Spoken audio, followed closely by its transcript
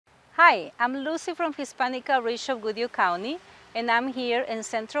Hi, I'm Lucy from Hispanic Heritage of Goodyear County, and I'm here in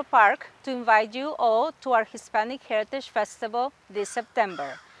Central Park to invite you all to our Hispanic Heritage Festival this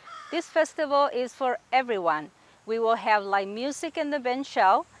September. This festival is for everyone. We will have live music and the band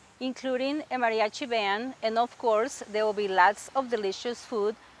show, including a mariachi band, and of course, there will be lots of delicious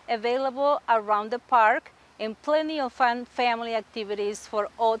food available around the park and plenty of fun family activities for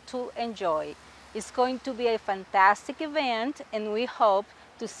all to enjoy. It's going to be a fantastic event, and we hope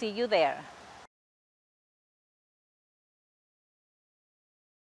to see you there.